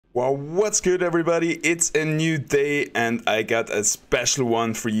Well, what's good everybody? It's a new day and I got a special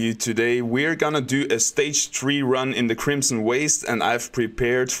one for you today. We're gonna do a stage 3 run in the Crimson Waste and I've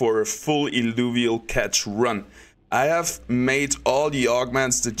prepared for a full Illuvial catch run. I have made all the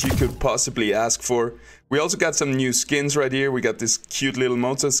augments that you could possibly ask for. We also got some new skins right here. We got this cute little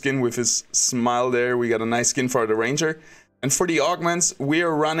Mozart skin with his smile there. We got a nice skin for the Ranger. And for the augments, we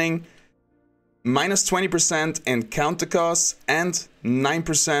are running minus 20% in counter costs and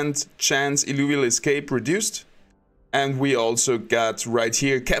 9% chance Illuvial escape reduced. And we also got right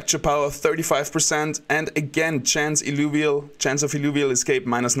here capture power 35% and again chance of Illuvial escape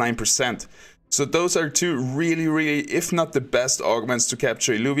minus 9%. So those are two really, if not the best augments to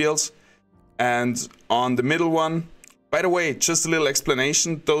capture Illuvials. And on the middle one, by the way, just a little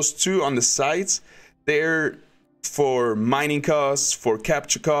explanation, those two on the sides, they're for mining costs, for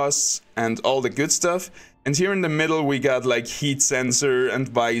capture costs, and all the good stuff. And here in the middle we got like heat sensor and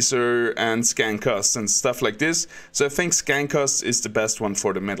visor and scan costs and stuff like this. So I think scan costs is the best one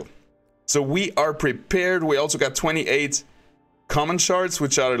for the middle. So we are prepared. We also got 28 common shards,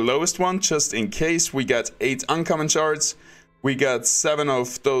 which are the lowest one, just in case. We got 8 uncommon shards. We got 7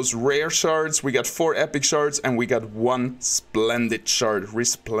 of those rare shards. We got 4 epic shards, and we got 1 splendid shard,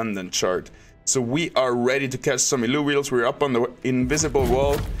 resplendent shard. So we are ready to catch some Illuvials. We're up on the invisible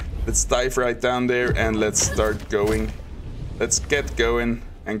wall. Let's dive right down there and let's start going. Let's get going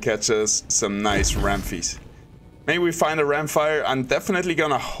and catch us some nice Ramphis. Maybe we find a Ramfire. I'm definitely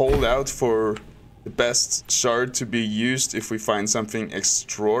gonna hold out for the best shard to be used if we find something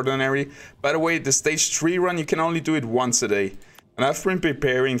extraordinary. By the way, the stage 3 run, you can only do it once a day. And I've been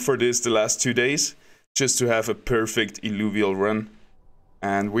preparing for this the last 2 days just to have a perfect Illuvial run.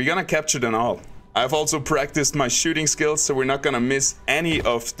 And we're gonna capture them all. I've also practiced my shooting skills, so we're not gonna miss any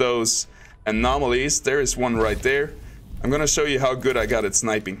of those anomalies. There is one right there. I'm gonna show you how good I got at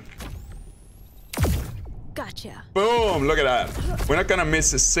sniping. Gotcha. Boom, look at that. We're not gonna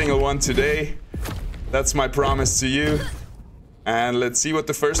miss a single one today. That's my promise to you. And let's see what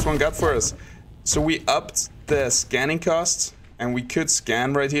the first one got for us. So we upped the scanning cost, and we could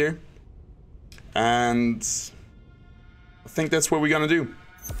scan right here. And I think that's what we're gonna do.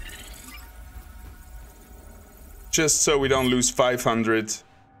 Just so we don't lose 500.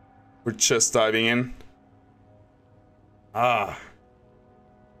 We're just diving in.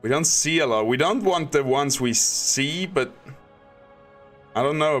 We don't see a lot. We don't want the ones we see, but I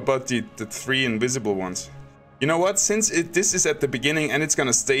don't know about the 3 invisible ones. You know what? Since this is at the beginning and it's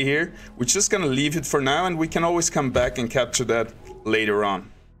gonna stay here, we're just gonna leave it for now and we can always come back and capture that later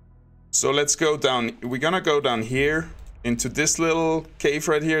on. So let's go down. We're gonna go down here into this little cave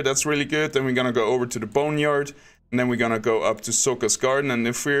right here. That's really good. Then we're gonna go over to the boneyard, and then we're gonna go up to Soka's garden. And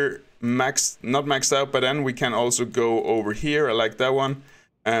if we're not maxed out by then, we can also go over here. I like that one.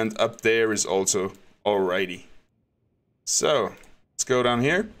 And up there is also alrighty. So let's go down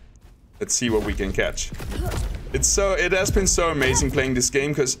here. Let's see what we can catch. It has been so amazing playing this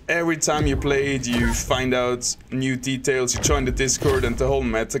game, because every time you play it, you find out new details. You join the Discord and the whole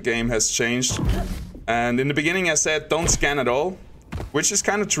meta game has changed. And in the beginning I said don't scan at all, which is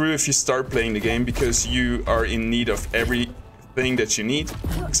kind of true if you start playing the game, because you are in need of everything that you need,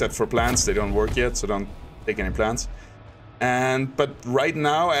 except for plants. They don't work yet, so don't take any plants. But right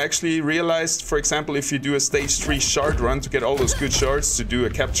now I actually realized, for example, if you do a stage 3 shard run to get all those good shards, to do a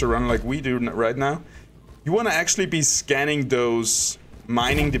capture run like we do right now, you want to actually be scanning those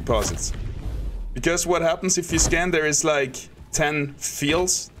mining deposits. Because what happens if you scan, there is like 10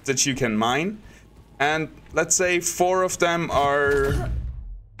 fields that you can mine. And let's say 4 of them are,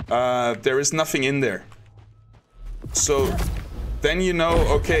 there is nothing in there. So then you know,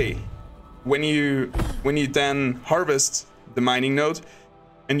 okay, when you then harvest the mining node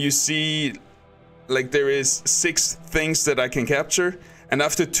and you see like there is 6 things that I can capture, and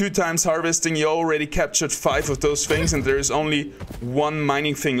after 2 times harvesting you already captured 5 of those things and there is only 1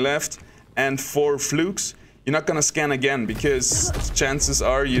 mining thing left and 4 flukes, you're not gonna scan again, because chances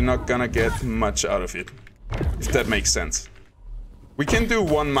are you're not gonna get much out of it, if that makes sense. We can do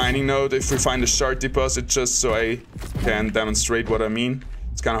 1 mining node if we find a shard deposit, just so I can demonstrate what I mean.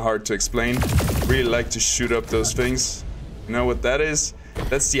 It's kind of hard to explain. Really like to shoot up those things. You know what that is?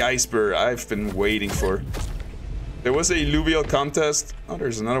 That's the iceberg I've been waiting for. There was a Illuvial contest. Oh,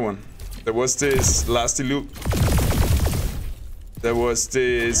 there's another one. There was this last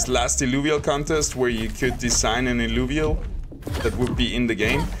Illuvial contest where you could design an Illuvial that would be in the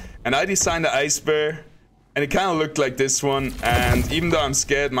game. And I designed the ice bear, and it kind of looked like this one. And even though I'm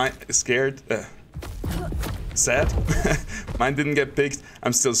sad, Mine didn't get picked.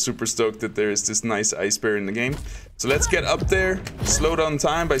 I'm still super stoked that there is this nice ice bear in the game. So let's get up there, slow down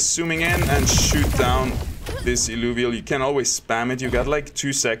time by zooming in and shoot down this Illuvial. You can always spam it. You got like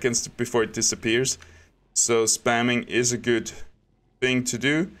 2 seconds before it disappears. So spamming is a good thing to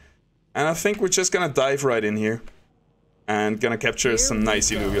do. And I think we're just gonna dive right in here. And gonna capture some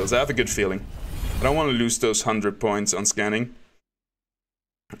nice Illuvials. I have a good feeling. I don't want to lose those 100 points on scanning.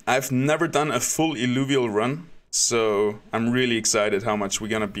 I've never done a full Illuvial run. So I'm really excited how much we're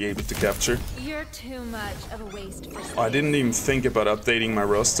gonna be able to capture. You're too much of a waste for space. I didn't even think about updating my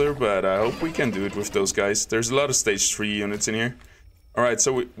roster, but I hope we can do it with those guys. There's a lot of stage 3 units in here. Alright,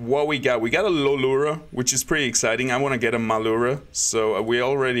 so what we got a Lolura, which is pretty exciting. I want to get a Malura, so we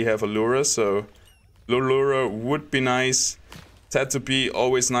already have a Lura, so Lolura would be nice. Tatopi,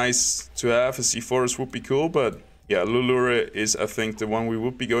 always nice to have. A C4 would be cool, but yeah, Lolura is, I think, the one we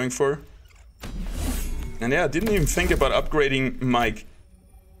would be going for. And yeah, I didn't even think about upgrading my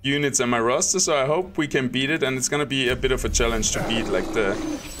units and my roster, so I hope we can beat it, and it's gonna be a bit of a challenge to beat like the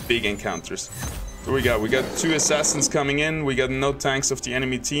big encounters. So we got 2 assassins coming in, we got no tanks of the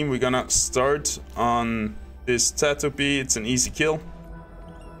enemy team. We're gonna start on this Tatopi, it's an easy kill.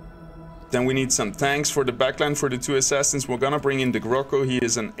 Then we need some tanks for the backline for the 2 assassins. We're gonna bring in the Grocco, he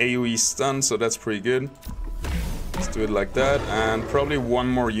is an AoE stun, so that's pretty good. Let's do it like that, and probably 1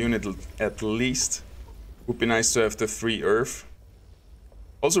 more unit at least. Would be nice to have the 3 Earth.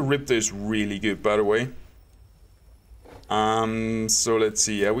 Also, Riptor is really good, by the way. So let's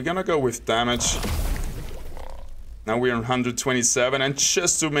see. Yeah, we're gonna go with damage. Now we're on 127, and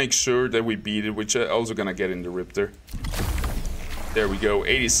just to make sure that we beat it, which I'm also gonna get in the Riptor. There we go,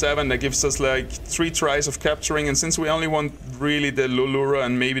 87. That gives us like 3 tries of capturing, and since we only want really the Lolura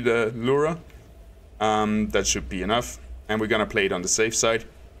and maybe the Lura, that should be enough. And we're gonna play it on the safe side.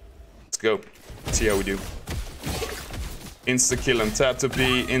 Let's go. See how we do. Insta-kill on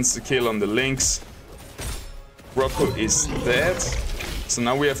Tatopi, insta-kill on the Lynx. Rocco is dead. So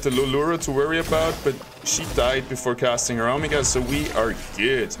now we have the Lolura to worry about, but she died before casting her Omega, so we are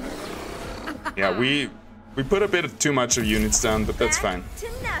good. Yeah, we put a bit of too much of units down, but that's fine.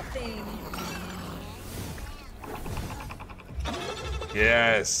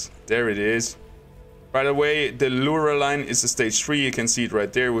 Yes, there it is. By the way, the Lura line is a stage 3, you can see it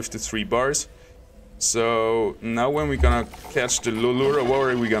right there with the 3 bars. So now when we're gonna catch the Lolura, what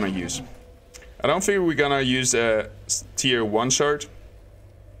are we gonna use? I don't think we're gonna use a tier 1 shard,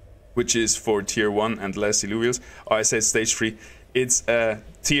 which is for tier 1 and less Illuvials. Oh, I said stage 3. It's a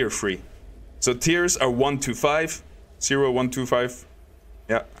tier 3. So tiers are 1 to 5, 0, 1, 2, 5.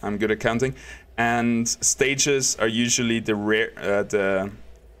 Yeah, I'm good at counting. And stages are usually the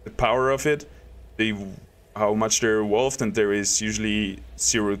power of it, how much they're evolved, and there is usually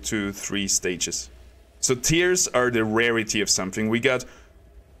 0 to 3 stages. So tiers are the rarity of something. We got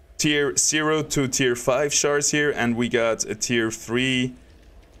tier 0 to tier 5 shards here, and we got a tier 3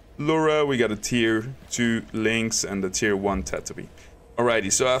 Lura, we got a tier 2 Lynx, and a tier 1 Tatopi.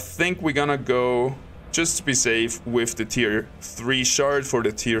 Alrighty, so I think we're gonna go, just to be safe, with the tier 3 shard for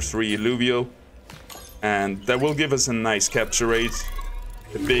the tier 3 Illuvial. And that will give us a nice capture rate,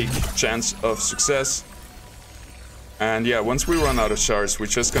 a big chance of success. And yeah, once we run out of shards, we're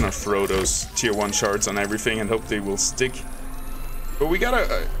just gonna throw those tier 1 shards on everything and hope they will stick. But we got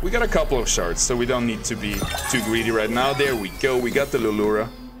a couple of shards, so we don't need to be too greedy right now. There we go, we got the Lolura.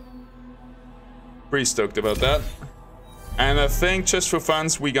 Pretty stoked about that. And I think just for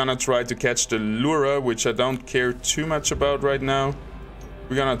funs, we're gonna try to catch the Lura, which I don't care too much about right now.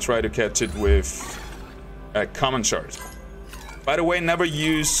 We're gonna try to catch it with a common shard. By the way, never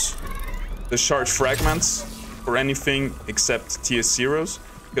use the shard fragments for anything except tier 0s,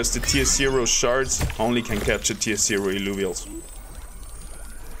 because the tier 0 shards only can capture tier 0 Illuvials.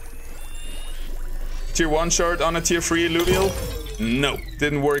 Tier 1 shard on a tier 3 Illuvial? No,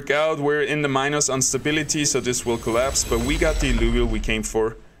 didn't work out. We're in the minus on stability, so this will collapse, but we got the Illuvial we came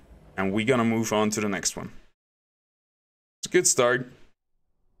for, and we're gonna move on to the next one. It's a good start.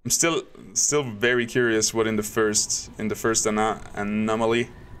 I'm still very curious what in the first anomaly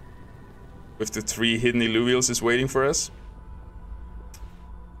with the 3 hidden Illuvials is waiting for us.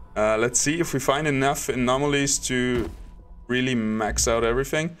 Let's see if we find enough anomalies to really max out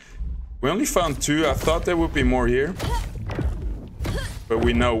everything. We only found 2. I thought there would be more here, but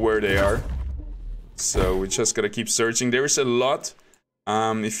we know where they are, so we just gotta keep searching. There is a lot.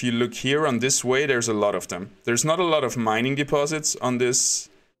 If you look here on this way, there's a lot of them. There's not a lot of mining deposits on this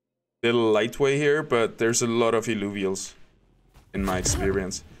little lightway here, but there's a lot of Illuvials in my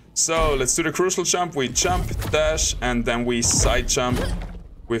experience. So let's do the crucial jump. We jump, dash, and then we side jump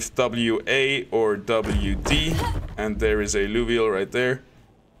with WA or WD, and there is a Illuvial right there.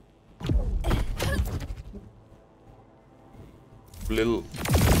 Little...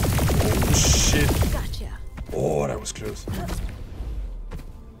 Oh, shit. Gotcha. Oh, that was close.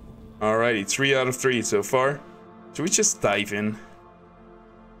 Alrighty, 3 out of 3 so far. Should we just dive in?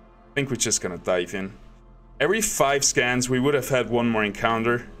 I think we're just gonna dive in. Every 5 scans, we would have had one more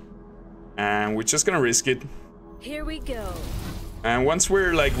encounter. And we're just gonna risk it. Here we go. And once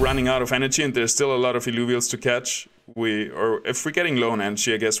we're like running out of energy and there's still a lot of Illuvials to catch, or if we're getting low on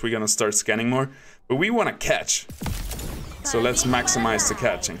energy, I guess we're gonna start scanning more. But we wanna catch. So let's maximize the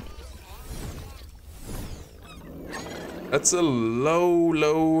catching. That's a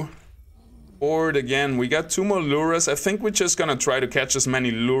low board again. We got 2 more Luras. I think we're just gonna try to catch as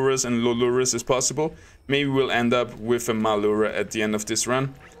many Luras and Luluras as possible. Maybe we'll end up with a Malura at the end of this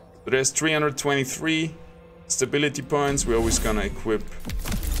run. So there's 323 stability points. We're always gonna equip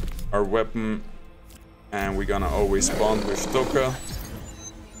our weapon. And we're gonna always bond with Doka.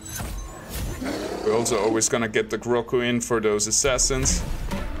 We're also always gonna get the Groku in for those assassins.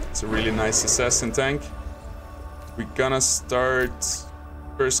 It's a really nice assassin tank. We're gonna start...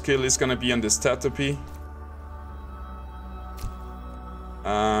 First kill is gonna be on this Tatopi.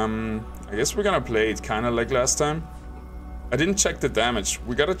 I guess we're gonna play it kinda like last time. I didn't check the damage.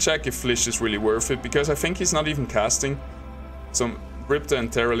 We gotta check if Flish is really worth it, because I think he's not even casting. So Ripta and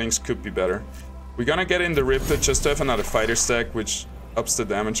Terralinx could be better. We're gonna get in the Ripta just to have another fighter stack, which ups the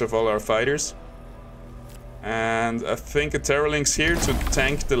damage of all our fighters. And I think a Terralinx here to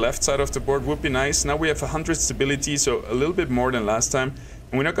tank the left side of the board would be nice. Now we have 100 stability, so a little bit more than last time.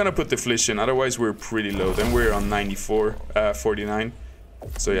 And we're not gonna put the Flish in, otherwise we're pretty low. Then we're on 49.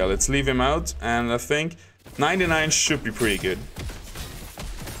 So yeah, let's leave him out. And I think 99 should be pretty good.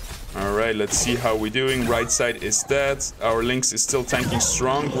 Alright, let's see how we're doing. Right side is dead. Our Lynx is still tanking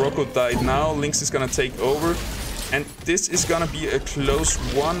strong. Rocco died now. Lynx is gonna take over. And this is gonna be a close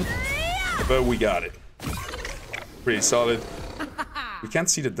one. But we got it. Pretty solid. We can't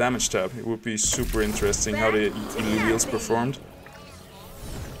see the damage tab. It would be super interesting how the Illuvials performed.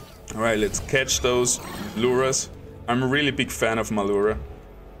 Alright, let's catch those Luras. I'm a really big fan of Malura.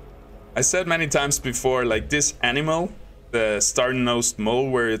 I said many times before, like this animal, the star-nosed mole,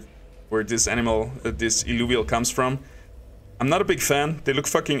 where this animal, this Illuvial comes from. I'm not a big fan. They look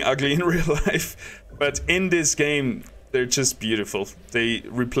fucking ugly in real life. But in this game, they're just beautiful. They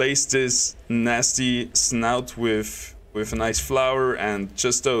replaced this nasty snout with a nice flower, and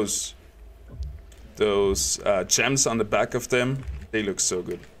just those gems on the back of them. They look so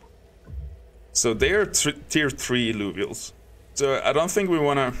good. So they are tier 3 Illuvials. So I don't think we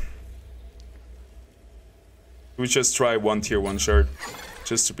wanna... We just try one tier 1 shard,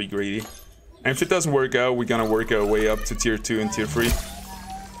 just to be greedy. And if it doesn't work out, we're gonna work our way up to tier 2 and tier 3.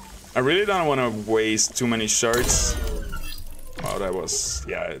 I really don't want to waste too many shards. Wow, that was...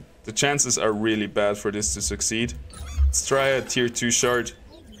 Yeah, the chances are really bad for this to succeed. Let's try a tier 2 shard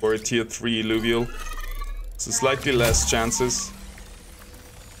or a tier 3 Illuvial. So slightly less chances.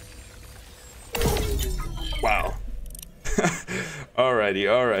 Wow.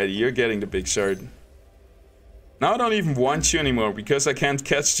 Alrighty, you're getting the big shard. Now I don't even want you anymore, because I can't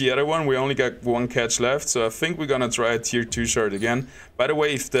catch the other one. We only got 1 catch left, so I think we're gonna try a tier 2 shard again. By the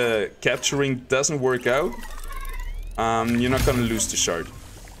way, if the capturing doesn't work out, you're not gonna lose the shard,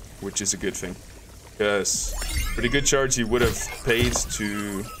 which is a good thing. Because for the good shards, you would have paid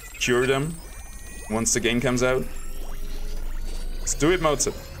to cure them once the game comes out. Let's do it,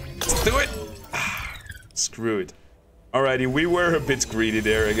 Mozart. Let's do it! Screw it. Alrighty, we were a bit greedy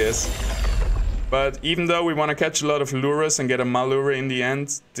there, I guess. But even though we want to catch a lot of Luras and get a Malura in the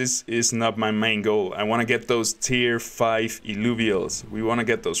end, this is not my main goal. I want to get those tier 5 Illuvials. We want to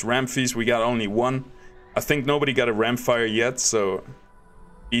get those Ramphis. We got only 1. I think nobody got a Ramfire yet, so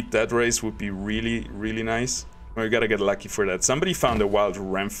beat that race would be really, really nice. We gotta get lucky for that. Somebody found a wild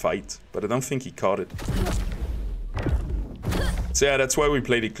Ramphite, but I don't think he caught it. So yeah, that's why we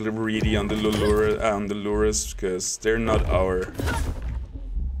played it greedy on the Luras, because they're not our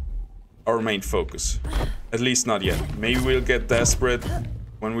main focus. At least not yet. Maybe we'll get desperate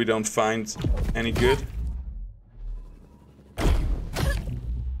when we don't find any good.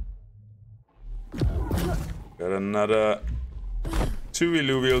 Got another 2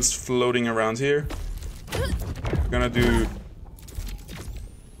 Illuvials floating around here. Gonna do...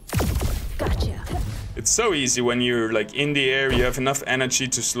 Gotcha. It's so easy when you're like in the air, you have enough energy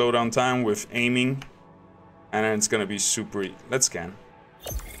to slow down time with aiming. And then it's gonna be super... Let's scan.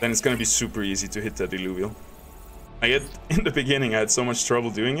 Then it's gonna be super easy to hit that Illuvial. In the beginning I had so much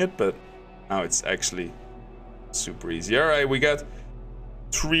trouble doing it, but now it's actually super easy. Alright, we got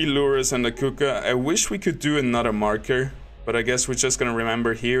 3 lures and a kuka. I wish we could do another marker, but I guess we're just gonna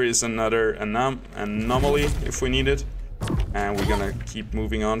remember here is another anomaly if we need it. And we're gonna keep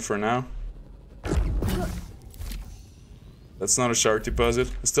moving on for now. That's not a shard deposit.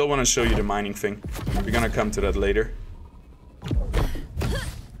 I still want to show you the mining thing. We're gonna come to that later.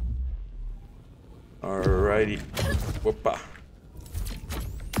 Alrighty. Whoopa.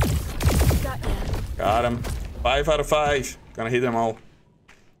 Got him. 5 out of 5. Gonna hit them all.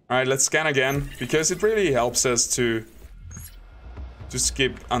 Alright, let's scan again, because it really helps us to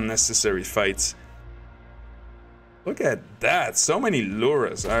skip unnecessary fights. Look at that. So many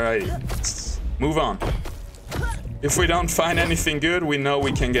lures. Alright. Let's move on. If we don't find anything good, we know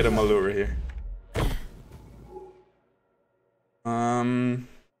we can get a Malura here.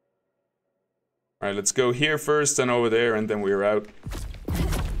 Alright, let's go here first and over there, and then we're out.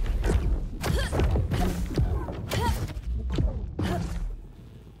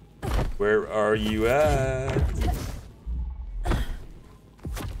 Where are you at?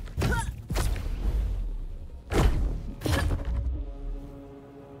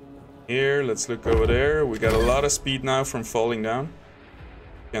 Here, let's look over there. We got a lot of speed now from falling down.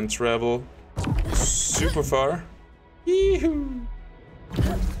 Can travel super far. Yee-hoo!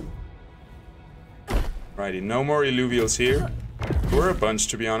 Righty, no more Illuvials here. We're a bunch,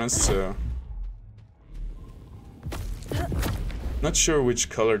 to be honest, so... Not sure which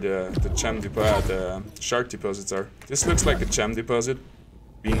color the shark deposits are. This looks like a gem deposit.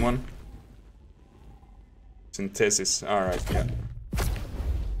 Green one. Synthesis. Alright, yeah.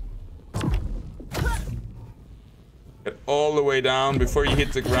 Get all the way down. Before you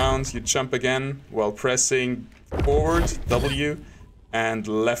hit the ground, you jump again while pressing forward, W, and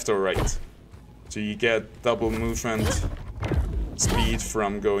left or right. So you get double movement speed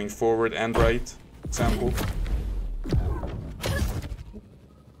from going forward and right, for example.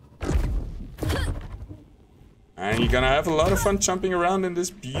 And you're gonna have a lot of fun jumping around in this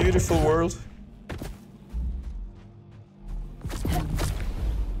beautiful world.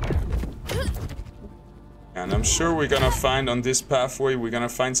 And I'm sure we're gonna find on this pathway, we're gonna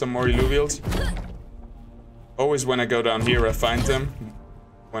find some more Illuvials. Always when I go down here, I find them.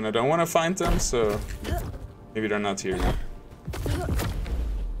 When I don't want to find them, so maybe they're not here now.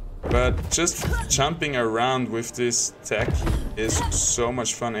 But just jumping around with this tech is so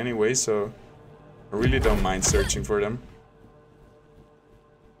much fun anyway, so I really don't mind searching for them.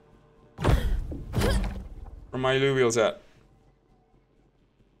 Where are my Illuvials at?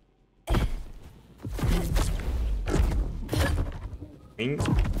 Wing.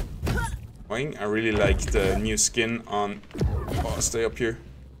 Wing. I really like the new skin on... Oh, stay up here.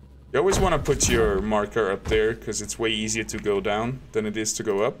 You always want to put your marker up there, because it's way easier to go down than it is to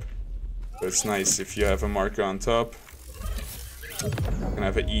go up. So it's nice if you have a marker on top. You can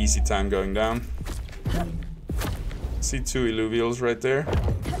have an easy time going down. See 2 Illuvials right there.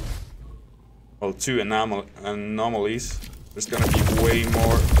 Well, 2 anomalies. There's gonna be way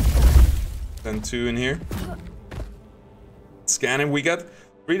more than 2 in here. Scanning, we got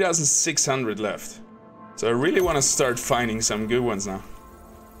 3,600 left. So I really want to start finding some good ones now.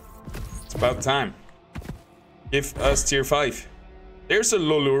 It's about time. Give us tier 5. There's a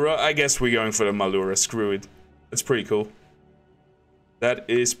Lolura. I guess we're going for the Malura. Screw it. That's pretty cool. That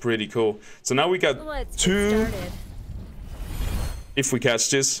is pretty cool. So now we got 2. If we catch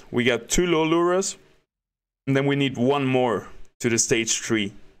this, we got 2 Loluras. And then we need 1 more to the stage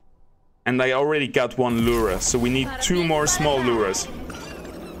 3. And I already got 1 Lura. So we need 2 more small Luras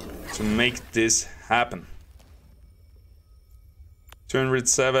to make this happen.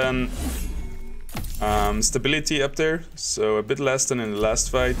 207 stability up there, so a bit less than in the last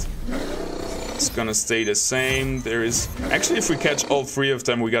fight. It's gonna stay the same. There is actually, if we catch all 3 of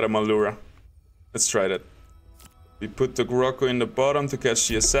them, we got a Malura. Let's try that. We put the Grocco in the bottom to catch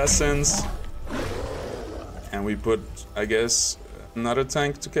the assassins, and we put, I guess, another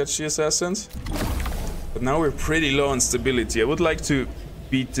tank to catch the assassins. But now we're pretty low on stability. I would like to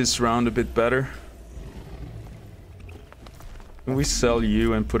beat this round a bit better. Can we sell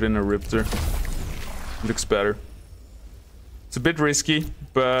you and put in a Riptor? Looks better. It's a bit risky,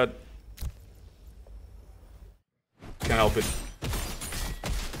 but can't help it.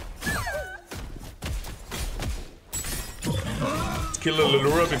 Kill a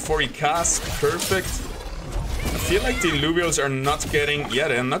Lolura before he casts. Perfect. I feel like the Illuvials are not getting... Yeah,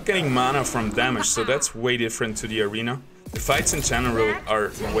 they're not getting mana from damage, so that's way different to the arena. The fights in general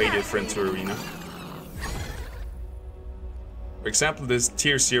are way different to arena. For example, these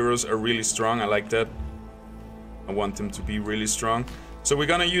tier 0s are really strong. I like that. I want them to be really strong. So we're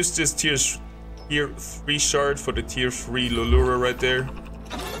gonna use this tier 3 shard for the tier 3 Lolura right there.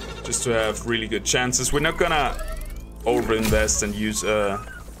 just to have really good chances. We're not gonna overinvest and use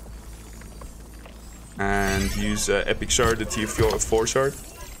Epic Shard, the tier 4 shard.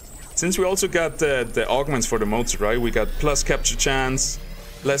 Since we also got the augments for the Mozart, right? We got plus capture chance,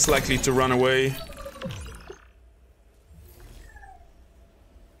 less likely to run away.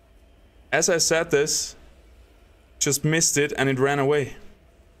 As I said this, just missed it and it ran away.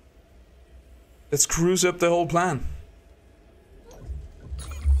 That screws up the whole plan.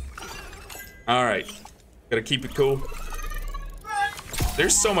 Alright, gotta keep it cool.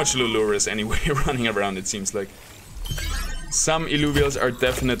 There's so much Luluras anyway running around, it seems like. Some Illuvials are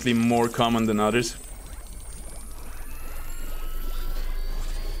definitely more common than others.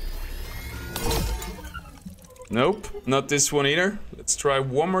 Nope, not this one either. Let's try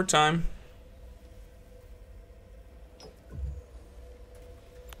one more time.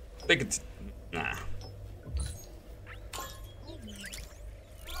 Take it. Nah.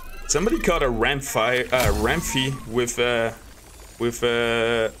 Somebody caught a Ramphy with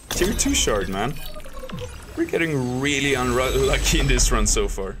tier 2 shard, man. We're getting really unlucky in this run so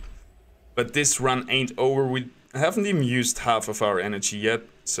far. But this run ain't over. We haven't even used half of our energy yet,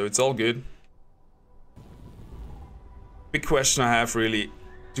 so it's all good. Big question I have really,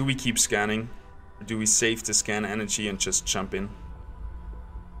 do we keep scanning? Or do we save the scan energy and just jump in?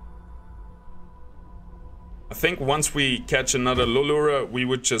 I think once we catch another Lulura, we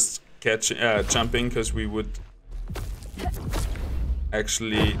would just catch jump in, because we would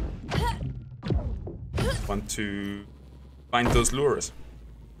actually want to find those lures.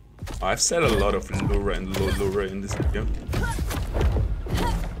 I've said a lot of Lura and Lulura in this video.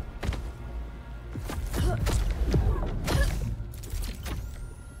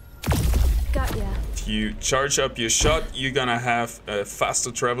 Got ya. If you charge up your shot, you're gonna have a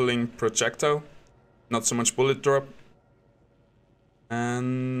faster traveling projectile, not so much bullet drop.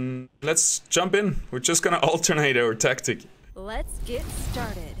 And let's jump in. We're just gonna alternate our tactic. Let's get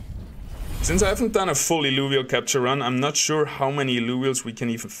started. Since I haven't done a full Illuvial capture run, I'm not sure how many Illuvials we can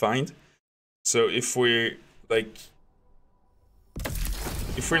even find. So if we're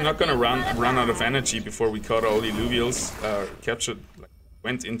not gonna run out of energy before we caught all the Illuvials, captured,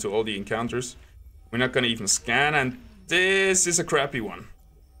 went into all the encounters, we're not gonna even scan, and this is a crappy one.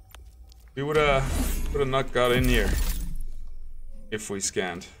 We woulda not got in here if we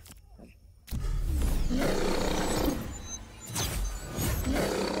scanned.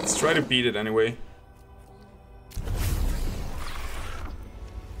 Let's try to beat it anyway.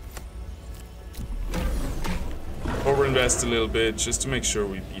 Overinvest a little bit just to make sure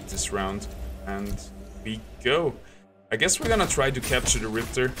we beat this round. And we go. I guess we're gonna try to capture the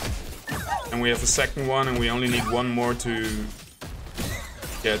Riptor. And we have a second one, and we only need one more to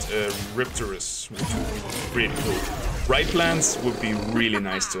get a Riptorus, which would be really cool. Right plans would be really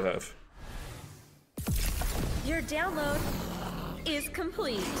nice to have. Your download is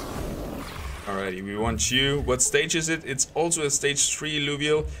complete. Alrighty, we want you. What stage is it? It's also a stage 3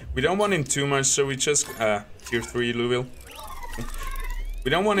 Illuvial. We don't want in too much, so we just tier 3 Illuvial.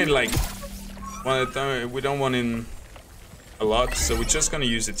 We don't want in like we don't want in a lot, so we're just gonna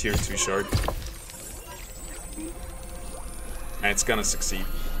use the tier 2 shard. And it's gonna succeed.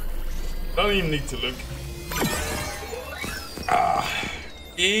 Don't even need to look.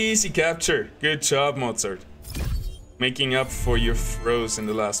 Easy capture. Good job, Mozart. Making up for your throws in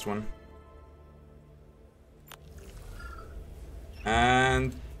the last one.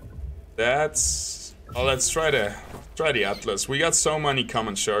 And that's... Oh, let's try the Atlas. We got so many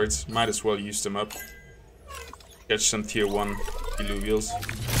common shards. Might as well use them up. Catch some tier 1 Illuvials.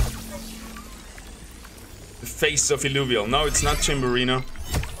 The face of Illuvial. No, it's not Chimberino.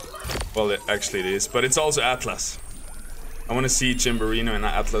 Well, actually it is, but it's also Atlas. I want to see Chimberino in an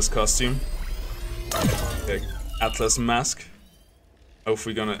Atlas costume. Okay, Atlas mask. I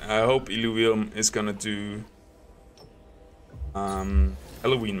hope Illuvium is gonna do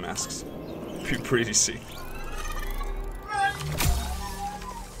Halloween masks. Be pretty sick.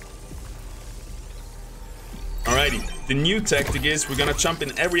 Alrighty, the new tactic is we're gonna jump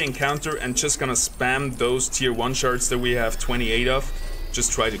in every encounter and just gonna spam those tier 1 shards that we have 28 of.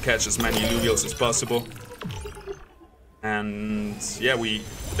 Just try to catch as many Illuvials as possible. And yeah, we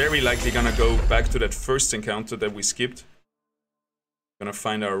very likely gonna go back to that first encounter that we skipped. Gonna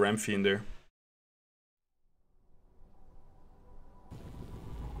find our Ramphy in there.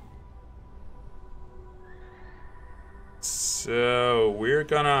 So we're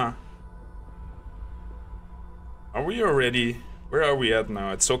gonna... Are we already... Where are we at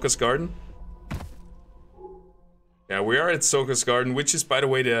now? At Soka's Garden? Yeah, we are at Soka's Garden, which is, by the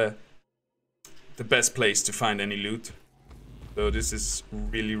way, the best place to find any loot. So this is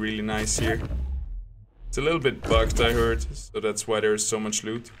really, really nice here. It's a little bit bugged, I heard, so that's why there's so much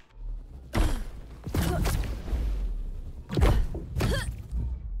loot.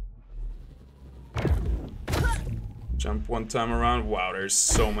 Jump one time around. Wow, there's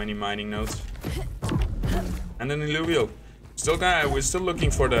so many mining nodes. And an Illuvial. We're still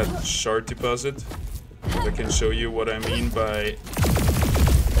looking for that shard deposit. I can show you what I mean by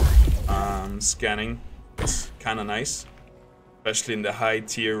scanning. It's kind of nice, especially in the high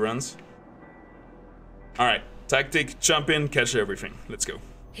tier runs. All right, tactic, jump in, catch everything. Let's go.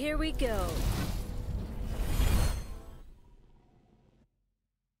 Here we go.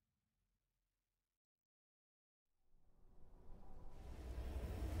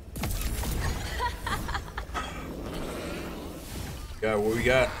 Yeah, what we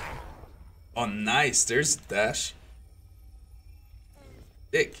got? Oh, nice. There's the dash.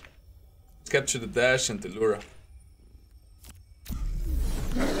 Dick. Let's capture the dash and the Lura.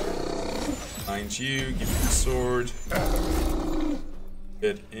 Find you, give you the sword.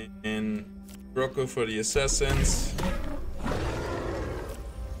 Get in Rocco for the assassins.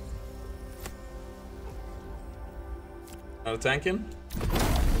 Not a tanking?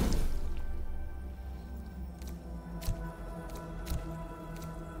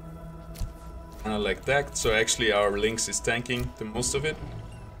 Kinda like that, so actually our Lynx is tanking the most of it.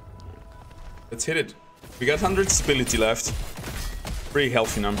 Let's hit it. We got 100 stability left. Pretty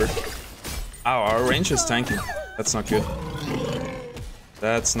healthy number. Ow, our range is tanking. That's not good.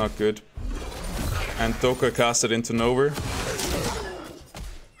 That's not good. And Toka casted into Nova.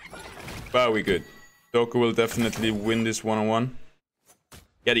 Wow, we good. Toka will definitely win this one-on-one.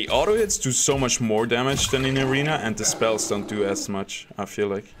 Yeah, the auto hits do so much more damage than in Arena, and the spells don't do as much, I feel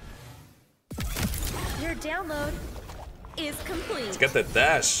like. Your download is complete. Let's get that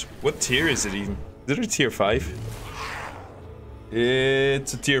dash. What tier is it even? Is it a tier 5?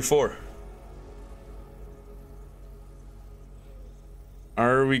 It's a tier 4.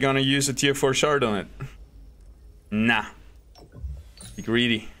 Are we gonna use a tier 4 shard on it? Nah. Be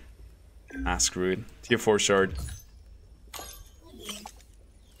greedy. Ah, screw it. Tier 4 shard.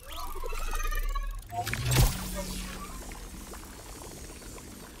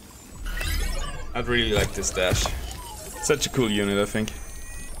 I'd really like this dash. Such a cool unit, I think.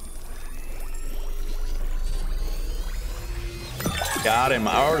 Got him.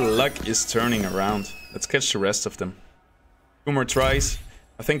 Our luck is turning around. Let's catch the rest of them. 2 more tries.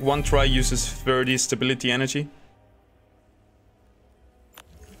 I think 1 try uses 30 stability energy.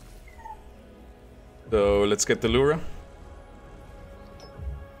 So let's get the Lura.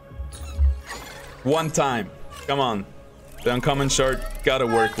 1 time. Come on. The uncommon shard gotta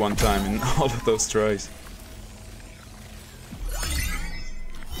work 1 time in all of those tries.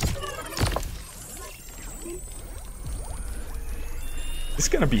 It's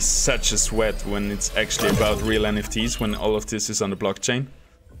gonna be such a sweat when it's actually about real NFTs, when all of this is on the blockchain.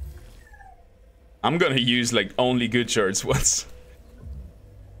 I'm gonna use like only good shards once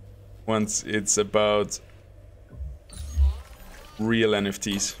it's about real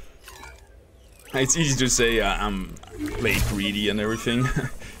NFTs. It's easy to say I'm play greedy and everything.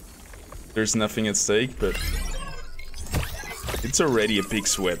 There's nothing at stake, but it's already a big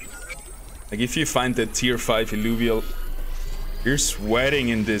sweat. Like if you find that tier 5 Illuvial, you're sweating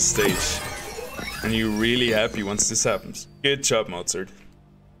in this stage. And you're really happy once this happens. Good job, Mozart.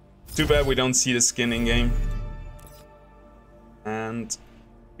 Too bad we don't see the skin in game. And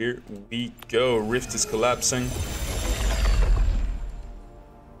here we go. Rift is collapsing.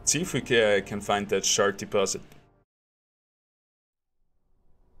 Let's see if we can find that shard deposit.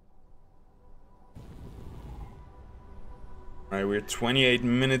 Alright, we're 28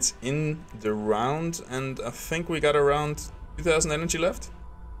 minutes in the round, and I think we got around 2000 energy left.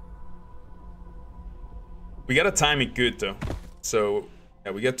 We gotta time it good though. So,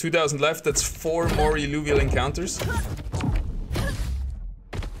 yeah, we got 2000 left. That's 4 more Illuvial encounters. How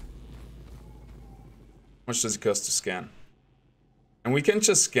much does it cost to scan? And we can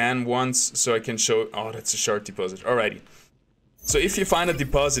just scan once, so I can show... Oh, that's a shard deposit. Alrighty. So if you find a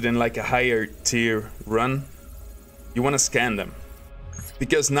deposit in like a higher tier run, you want to scan them.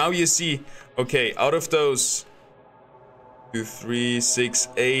 Because now you see, okay, out of those 2, 3, 6,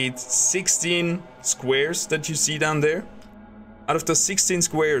 8, 16 squares that you see down there, out of the 16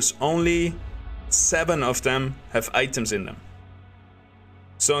 squares, only 7 of them have items in them.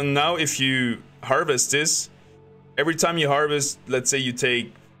 So now if you harvest this, every time you harvest, let's say you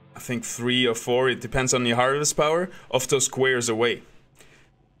take, I think 3 or 4, it depends on your harvest power, of those squares away.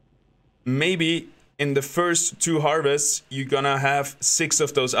 Maybe in the first 2 harvests, you're gonna have 6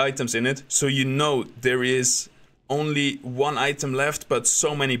 of those items in it, so you know there is only one item left, but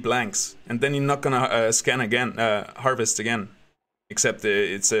so many blanks. And then you're not gonna scan again, harvest again. Except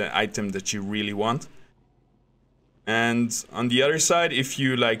it's an item that you really want. And on the other side, if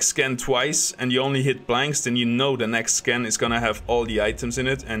you like scan twice and you only hit blanks, then you know the next scan is gonna have all the items in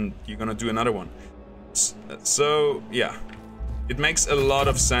it and you're gonna do another one. So yeah, it makes a lot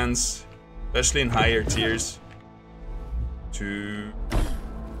of sense, especially in higher tiers, to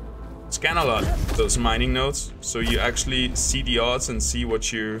scan a lot those mining nodes, so you actually see the odds and see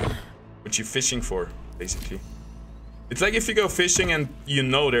what you're fishing for, basically. It's like if you go fishing and you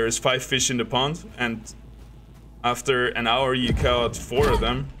know there is 5 fish in the pond, and after an hour you caught 4 of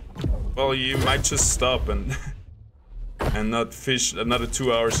them, well, you might just stop and and not fish another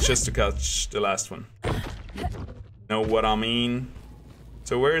 2 hours just to catch the last one. Know what I mean?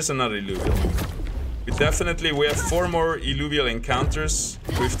 So where is another Illuvial? We have 4 more Illuvial encounters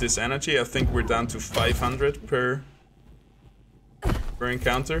with this energy. I think we're down to 500 per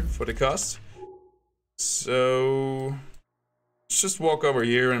encounter for the cost. So let's just walk over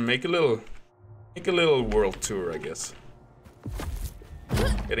here and make a little world tour, I guess.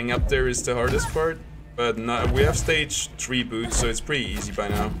 Getting up there is the hardest part, but we have stage 3 boots, so it's pretty easy by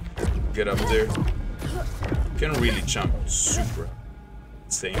now to get up there. You can really jump super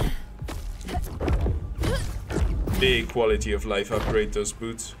insane. Big quality of life upgrade, those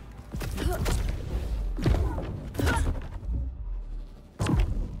boots.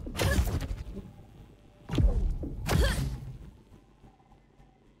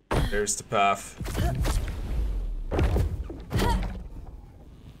 There's the path.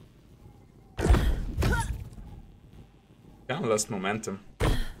 Kinda lost momentum.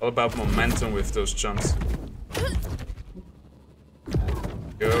 All about momentum with those jumps.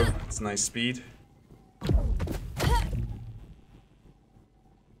 Go, it's nice speed.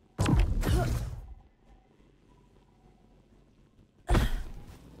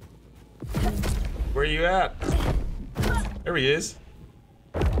 Where are you at? There he is.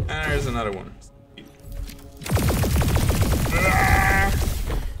 And there's another one.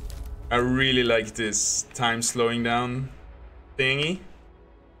 I really like this time slowing down thingy.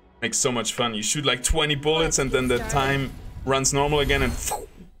 Makes so much fun. You shoot like 20 bullets and then the time runs normal again and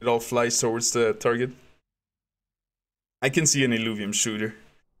it all flies towards the target. I can see an Illuvium shooter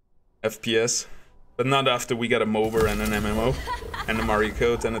FPS, but not after we got a MOBA and an MMO and a Mario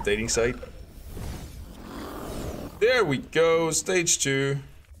Code and a dating site. There we go, stage 2,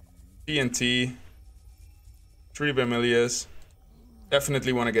 TNT, 3 Vermilias.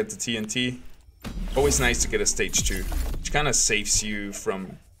 Definitely want to get the TNT. Always nice to get a stage 2, which kind of saves you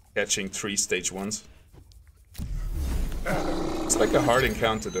from catching 3 stage 1s. It's like a hard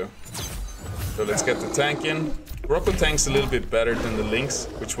encounter though. So let's get the tank in. Rocco tank's a little bit better than the Lynx,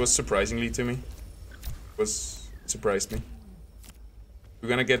 which was surprisingly to me. Surprised me. We're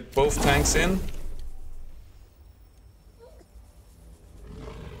gonna get both tanks in.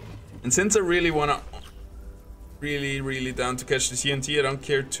 And since I really wanna really down to catch the TNT, I don't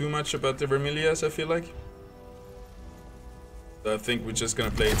care too much about the Vermilias, I feel like. So I think we're just gonna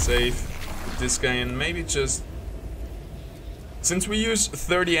play it safe. Put this guy in, maybe just... Since we use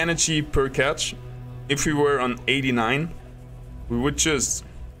 30 energy per catch, if we were on 89, we would just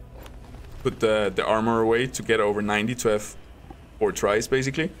put the armor away to get over 90 to have 4 tries,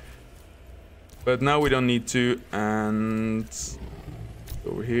 basically. But now we don't need to, and...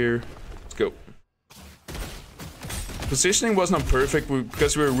 over here, let's go. Positioning was not perfect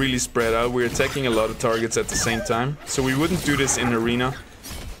because we were really spread out. We were attacking a lot of targets at the same time, so we wouldn't do this in arena.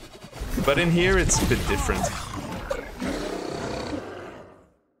 But in here, it's a bit different.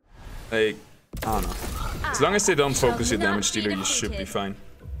 Like, I don't know. As long as they don't focus your damage dealer, you should be fine.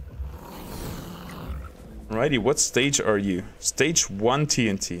 Alrighty, what stage are you? Stage 1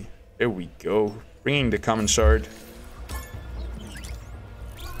 TNT. There we go. Bringing the common shard.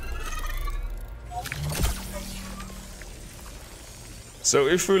 So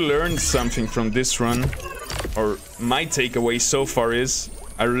if we learned something from this run, or my takeaway so far is,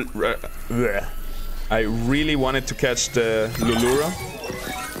 I really wanted to catch the Lulura,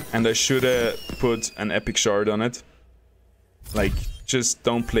 and I should have put an epic shard on it. Like, just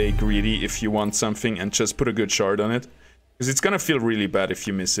don't play greedy if you want something and just put a good shard on it. Because it's gonna feel really bad if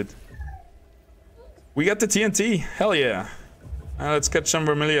you miss it. We got the TNT, hell yeah. Let's catch some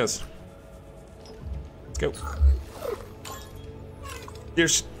Vermilias. Let's go.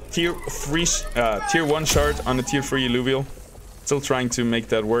 Here's tier 1 shard on the tier 3 Illuvial. Still trying to make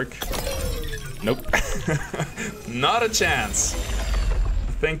that work. Nope. Not a chance.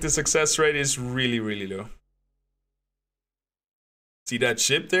 I think the success rate is really low. See that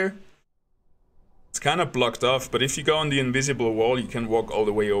ship there? It's kind of blocked off, but if you go on the invisible wall, you can walk all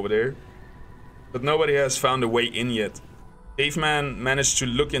the way over there. But nobody has found a way in yet. Caveman managed to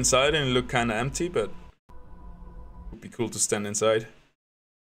look inside and it looked kind of empty, but it would be cool to stand inside.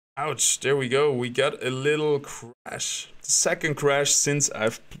 Ouch, there we go. We got a little crash. The second crash since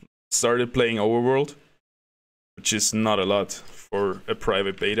I've started playing Overworld, which is not a lot for a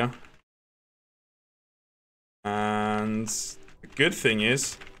private beta. And the good thing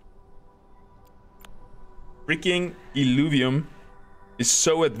is, freaking Illuvium is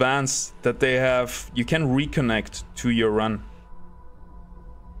so advanced that you can reconnect to your run.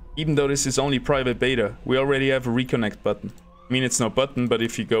 Even though this is only private beta, we already have a reconnect button. I mean, it's no button, but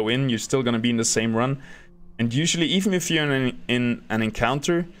if you go in, you're still gonna be in the same run. And usually, even if you're in an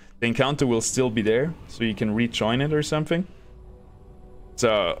encounter, the encounter will still be there, so you can rejoin it or something.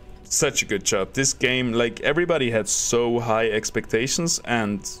 So, such a good job. This game, like, everybody had so high expectations,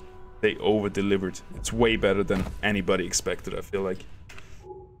 and they over-delivered. It's way better than anybody expected, I feel like.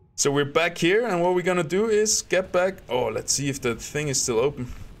 So we're back here, and what we're gonna do is get back... Oh, let's see if the thing is still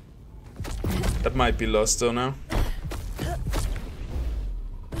open. That might be lost though now.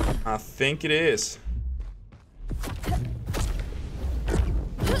 I think it is.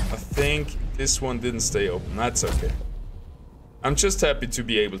 I think this one didn't stay open. That's okay. I'm just happy to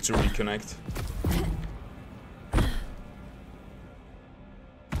be able to reconnect.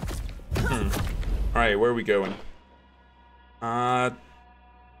 Alright, where are we going?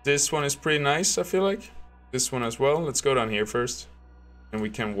 This one is pretty nice, I feel like. This one as well. Let's go down here first. And we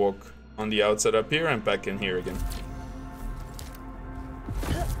can walk on the outside up here and back in here again.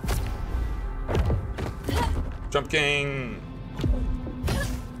 Jump King!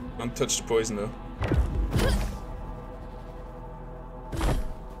 Don't touch the poison though.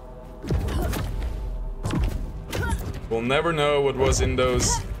 We'll never know what was in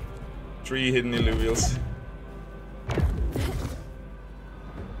those 3 hidden Illuvials.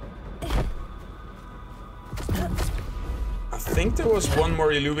 I think there was one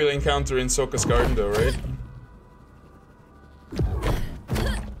more Illuvial encounter in Sokka's garden though, right?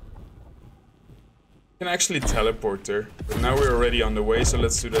 Can actually teleport there, but now we're already on the way, so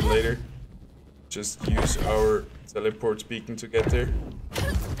let's do that later. Just use our teleport beacon to get there.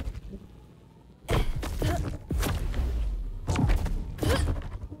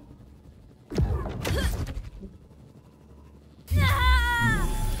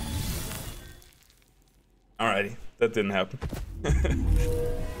 Alrighty, that didn't happen.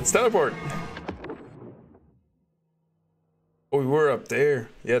 Let's teleport. Oh, we were up there.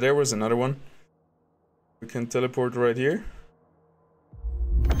 Yeah, there was another one. We can teleport right here.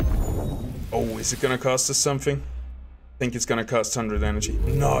 Oh, is it gonna cost us something? I think it's gonna cost 100 energy.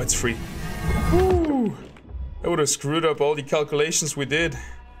 No, it's free. Woo! That would have screwed up all the calculations we did.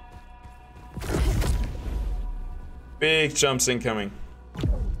 Big jumps incoming.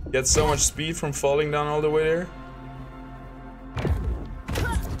 Get so much speed from falling down all the way there.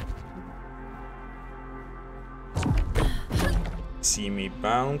 See me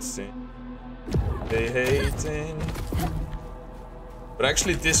bouncing. They hating. But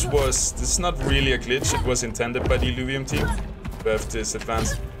actually this is not really a glitch, it was intended by the Illuvium team to have this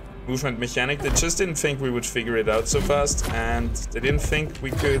advanced movement mechanic. They just didn't think we would figure it out so fast, and they didn't think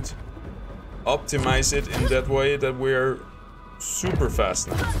we could optimize it in that way that we're super fast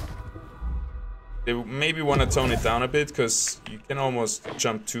now. They maybe want to tone it down a bit, because you can almost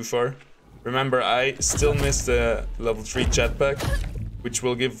jump too far. Remember, I still missed the level 3 jetpack, which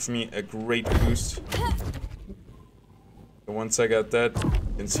will give me a great boost. And once I got that, you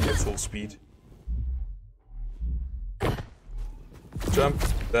can see at full speed. Jump,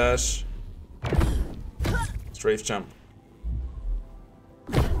 dash, strafe jump.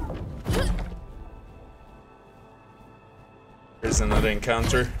 Here's another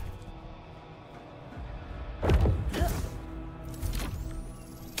encounter.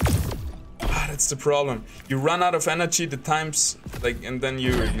 That's the problem. You run out of energy the times, like, and then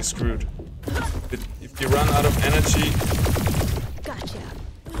you're screwed. If you run out of energy, Gotcha.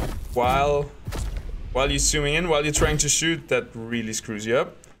 while you're zooming in, while you're trying to shoot, that really screws you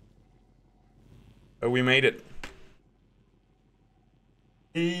up. But we made it.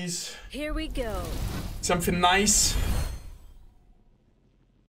 Please. Here we go. Something nice.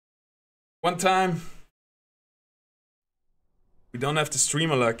 One time. We don't have to stream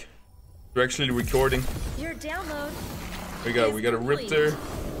a lot. We're actually recording. Your download. We got a Riptor.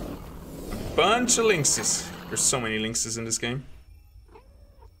 Bunch of lynxes. There's so many lynxes in this game.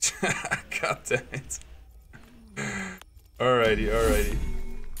 God damn it. Alrighty.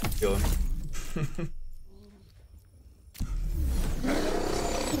 Kill him.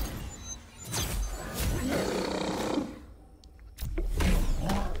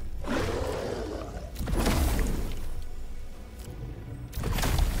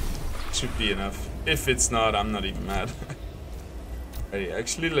 should be enough. If it's not, I'm not even mad. Hey,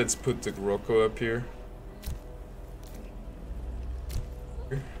 actually, let's put the Rocco up here.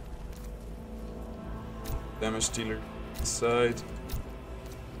 Damage dealer side.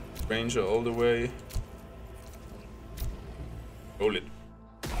 Ranger all the way. Hold it.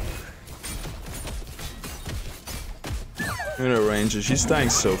 Look at the Ranger, she's dying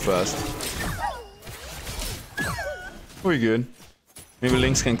so fast. We're good. Maybe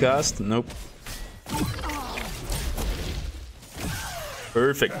Lynx can cast? Nope.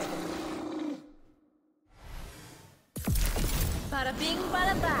 Perfect. Bada bing,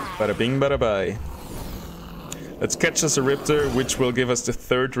 bada bye. Bada bing, bada bye. Let's catch us a Riptor, which will give us the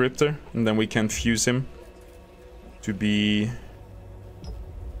third Riptor, and then we can fuse him to be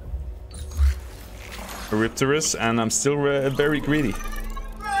a Riptorus, and I'm still very greedy.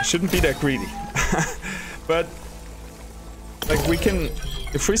 I shouldn't be that greedy. But, like, we can,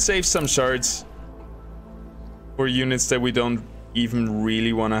 if we save some shards for units that we don't even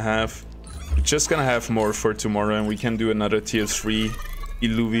really want to have, we're just gonna have more for tomorrow, and we can do another tier 3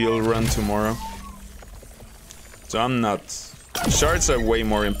 Illuvial run tomorrow. So I'm not... Shards are way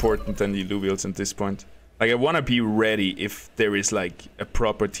more important than the Illuvials at this point. Like, I want to be ready if there is, like, a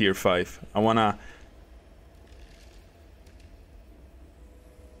proper tier 5. I want to...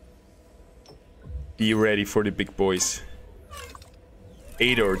 be ready for the big boys.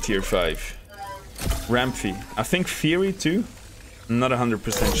 8 or tier 5. Rampy. I think Fury too. I'm not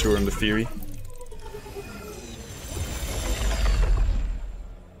 100% sure on the Fury.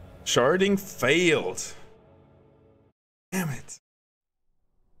 Sharding failed. Damn it.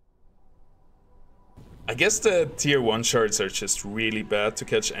 I guess the tier 1 shards are just really bad to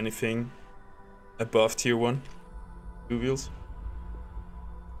catch anything above tier 1 Illuvials.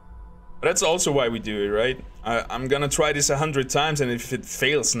 But that's also why we do it, right? I'm gonna try this 100 times, and if it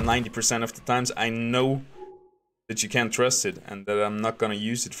fails 90% of the times, I know that you can't trust it, and that I'm not gonna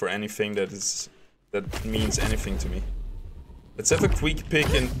use it for anything that means anything to me. Let's have a quick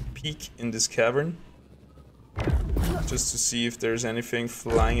peek in this cavern, just to see if there's anything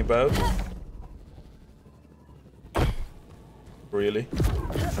flying about. Really?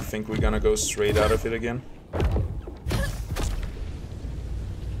 I think we're gonna go straight out of it again.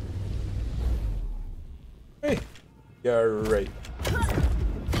 Hey, yeah, right.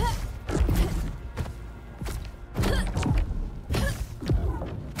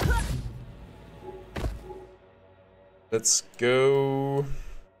 Let's go.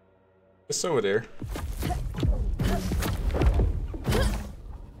 Just over there.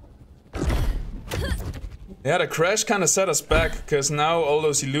 Yeah, the crash kind of set us back, because now all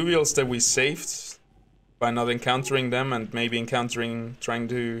those Illuvials that we saved by not encountering them and maybe trying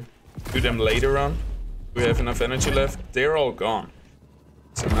to do them later on, we have enough energy left, they're all gone.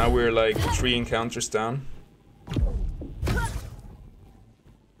 So now we're like 3 encounters down.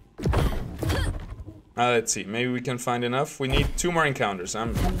 Let's see, maybe we can find enough. We need 2 more encounters.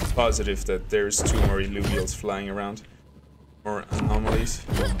 I'm positive that there's 2 more Illuvials flying around. Or anomalies.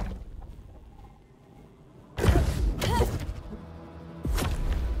 Oh.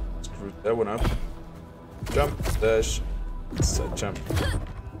 Screwed that one up. Jump, dash, side jump.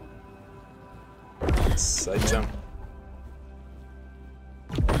 Side jump.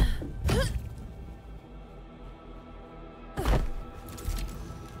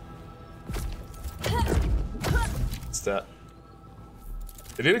 What's that?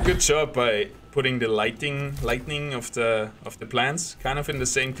 They did a good job by putting the lightning of the plants kind of in the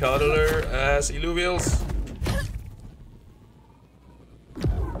same color as Illuvials.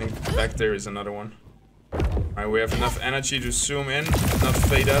 I think back there is another one. Alright, we have enough energy to zoom in, not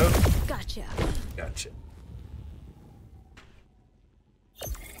fade out. Gotcha. Gotcha.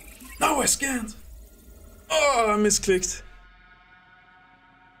 No, I scanned! Oh, I misclicked.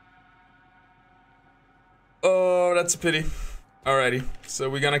 Oh, that's a pity. Alrighty, so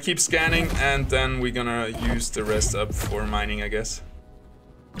we're gonna keep scanning, and then we're gonna use the rest up for mining, I guess.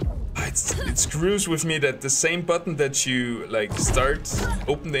 It screws with me that the same button that you like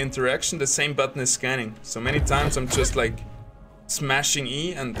open the interaction, the same button is scanning. So many times I'm just like smashing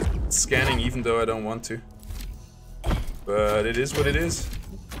E and scanning even though I don't want to. But it is what it is.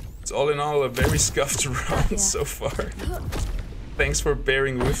 It's all in all a very scuffed run so far. Thanks for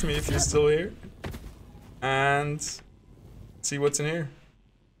bearing with me if you're still here. And let's see what's in here.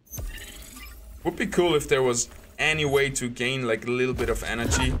 Would be cool if there was any way to gain like a little bit of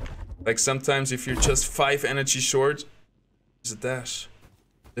energy. Like sometimes if you're just 5 energy short, there's a dash.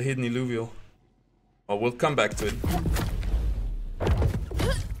 The hidden Illuvial. Well, we'll come back to it.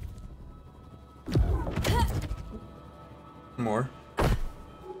 More.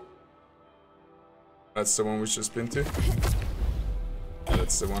 That's the one we just been to. Yeah,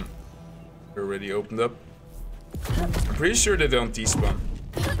 that's the one we already opened up. I'm pretty sure they don't despawn.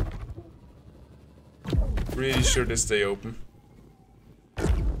 Pretty sure they stay open.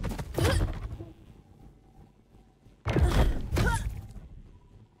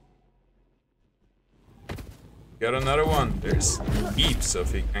 Got another one. There's heaps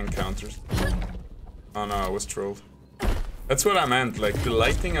of encounters. Oh no, I was trolled. That's what I meant. Like, the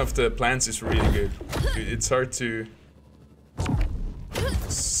lighting of the plants is really good. It's hard to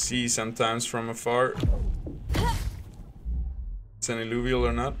see sometimes from afar. It's an Illuvial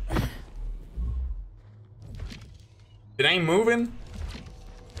or not. It ain't moving.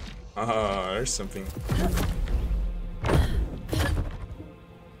 Ah, there's something.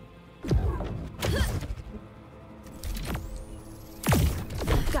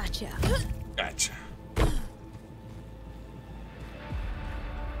 Gotcha. Gotcha.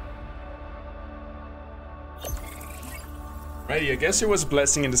 Righty, I guess it was a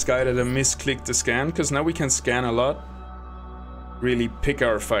blessing in the sky that I misclicked the scan, because now we can scan a lot. Really pick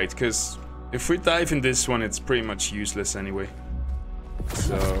our fight, because if we dive in this one, it's pretty much useless anyway.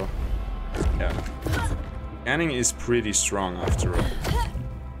 So, yeah. Scanning is pretty strong after all.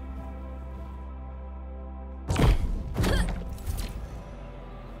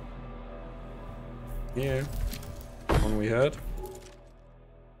 Yeah, one we had.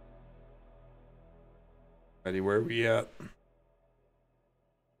 Ready, where we at?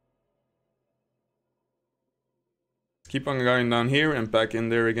 Keep on going down here and back in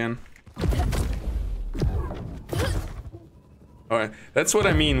there again. Alright, that's what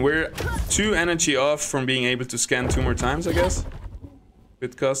I mean. We're 2 energy off from being able to scan 2 more times, I guess.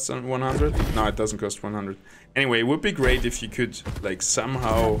 It costs 100? No, it doesn't cost 100. Anyway, it would be great if you could, like,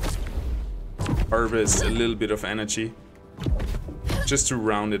 somehow harvest a little bit of energy. Just to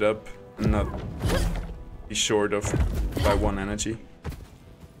round it up and not be short of by 1 energy.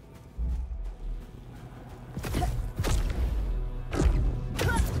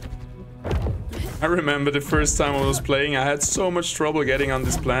 I remember the first time I was playing, I had so much trouble getting on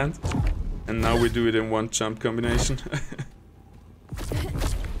this plant. And now we do it in 1 jump combination.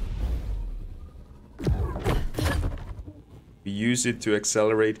 We use it to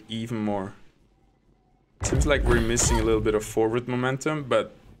accelerate even more. Seems like we're missing a little bit of forward momentum,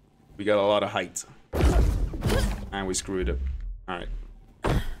 but we got a lot of height. And we screwed up. Alright.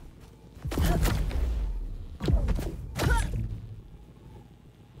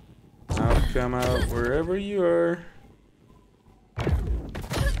 Now come out wherever you are.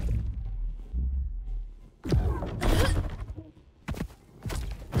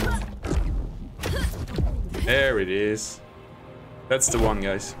 There it is. That's the one,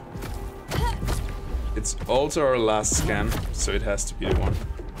 guys. It's also our last scan, so it has to be the one.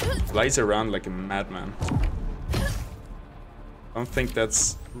 Flies around like a madman. I don't think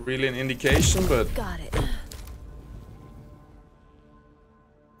that's really an indication, but... Got it.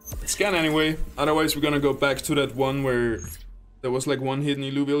 Scan anyway, otherwise we're gonna go back to that one where there was like 1 hidden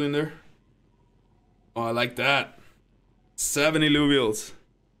Illuvial in there. Oh, I like that. 7 Illuvials.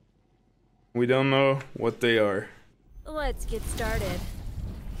 We don't know what they are. Let's get started.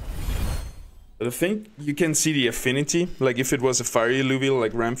 But I think you can see the affinity. Like if it was a fiery Illuvial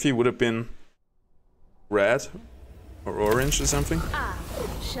like Ramphie, would have been red or orange or something. I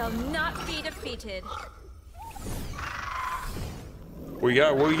shall not be defeated.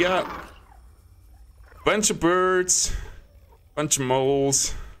 What we got? Bunch of birds, bunch of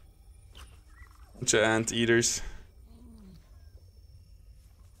moles, bunch of anteaters.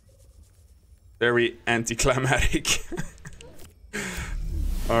 Very anticlimactic.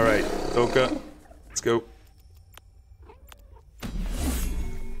 Alright, Toka, let's go.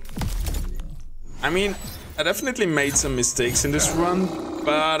 I mean, I definitely made some mistakes in this run,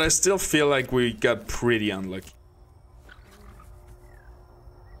 but I still feel like we got pretty unlucky.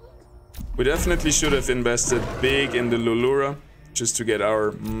 We definitely should have invested big in the Lulura, just to get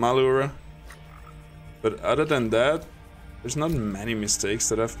our Malura. But other than that, there's not many mistakes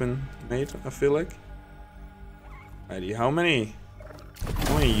that have been made, I feel like. Alrighty, how many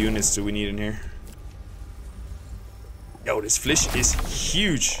units do we need in here? Yo, this fish is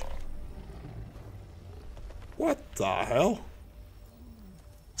huge! What the hell?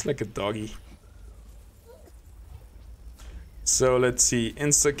 It's like a doggy. So let's see,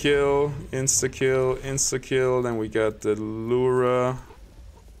 insta-kill, insta-kill, insta-kill, then we got the Lura,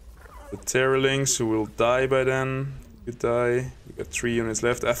 the Terralings who will die by then. You die, we got 3 units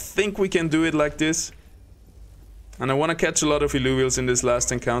left. I think we can do it like this. And I want to catch a lot of Illuvials in this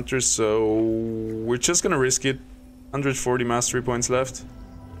last encounter, so we're just gonna risk it. 140 mastery points left.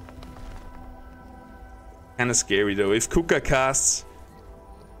 Kinda scary though. If Kuka casts...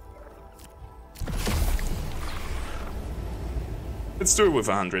 Let's do it with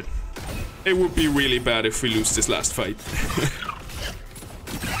 100. It would be really bad if we lose this last fight.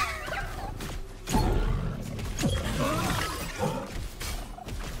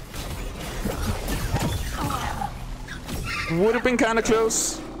 Would have been kind of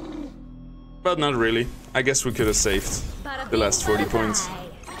close, but not really. I guess we could have saved the last 40 points.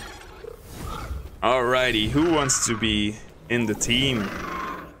 Alrighty, who wants to be in the team?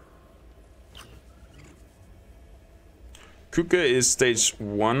 Kuka is stage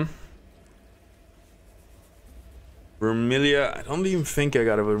 1. Vermilia, I don't even think I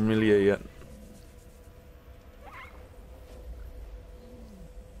got a Vermilia yet.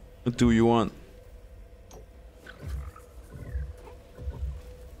 What do you want?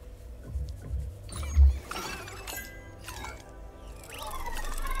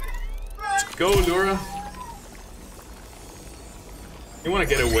 Let's go, Lura. You want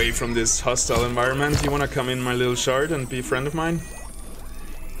to get away from this hostile environment? You want to come in my little shard and be a friend of mine?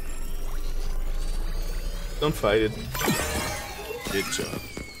 Don't fight it. Good job.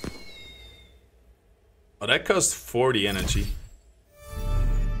 Oh, that cost 40 energy.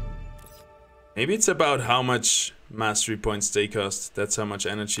 Maybe it's about how much mastery points they cost. That's how much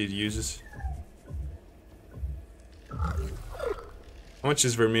energy it uses. How much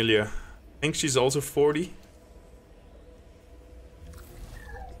is Vermilia? I think she's also 40.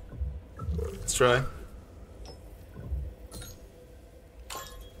 Let's try.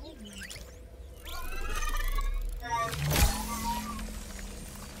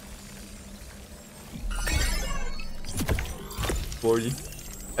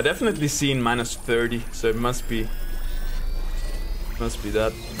 I definitely seen minus 30, so it must be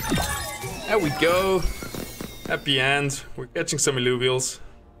that. There we go. Happy end. We're catching some Illuvials.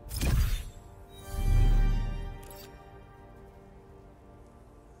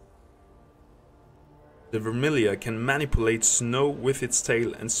 The Vermilia can manipulate snow with its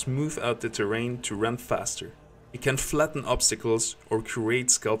tail and smooth out the terrain to run faster. It can flatten obstacles or create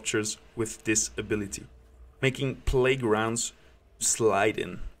sculptures with this ability, making playgrounds to slide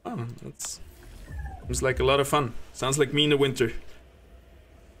in. Oh, that seems like a lot of fun. Sounds like me in the winter.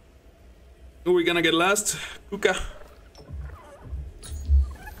 Who are we gonna get last? Kuka.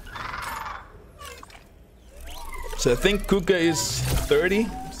 So I think Kuka is 30.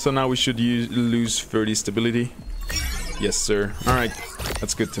 So now we should lose 30 stability. Yes, sir. Alright,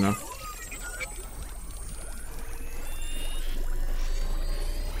 that's good to know.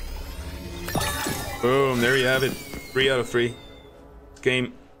 Boom, there you have it. 3 out of 3. This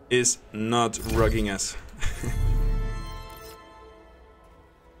game is not rugging us.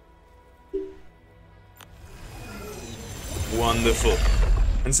 Wonderful.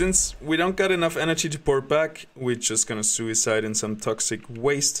 And since we don't got enough energy to port back, we're just gonna suicide in some toxic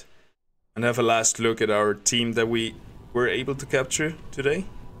waste and have a last look at our team that we were able to capture today.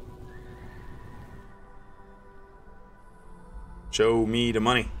 Show me the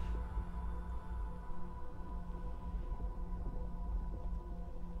money.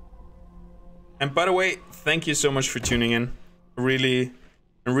 And by the way, thank you so much for tuning in. I really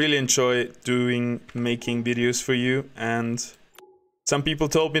enjoy making videos for you, and some people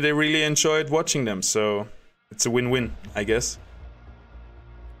told me they really enjoyed watching them, so it's a win-win, I guess.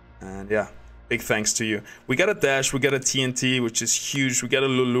 And yeah, big thanks to you. We got a dash, we got a TNT, which is huge. We got a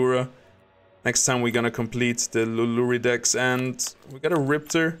Lulura. Next time we're gonna complete the Luluridex, and we got a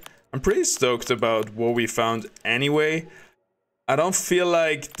Riptor. I'm pretty stoked about what we found anyway. I don't feel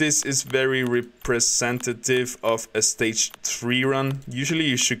like this is very representative of a stage 3 run. Usually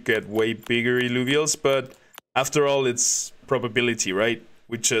you should get way bigger Illuvials, but after all, it's probability, right?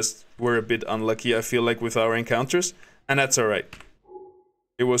 We just were a bit unlucky, I feel like, with our encounters, and that's alright.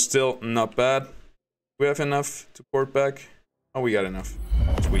 It was still not bad. We have enough to port back. Oh, we got enough.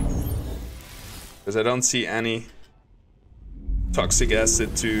 Sweet. Because I don't see any toxic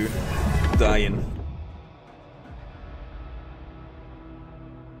acid to die in.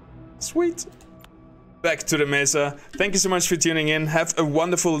 Sweet. Back to the mesa. Thank you so much for tuning in. Have a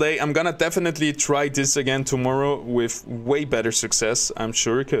wonderful day. I'm gonna definitely try this again tomorrow with way better success, I'm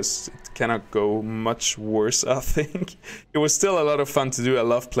sure, because it cannot go much worse, I think. It was still a lot of fun to do. I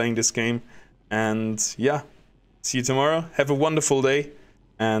love playing this game. And yeah, see you tomorrow. Have a wonderful day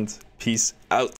and peace out.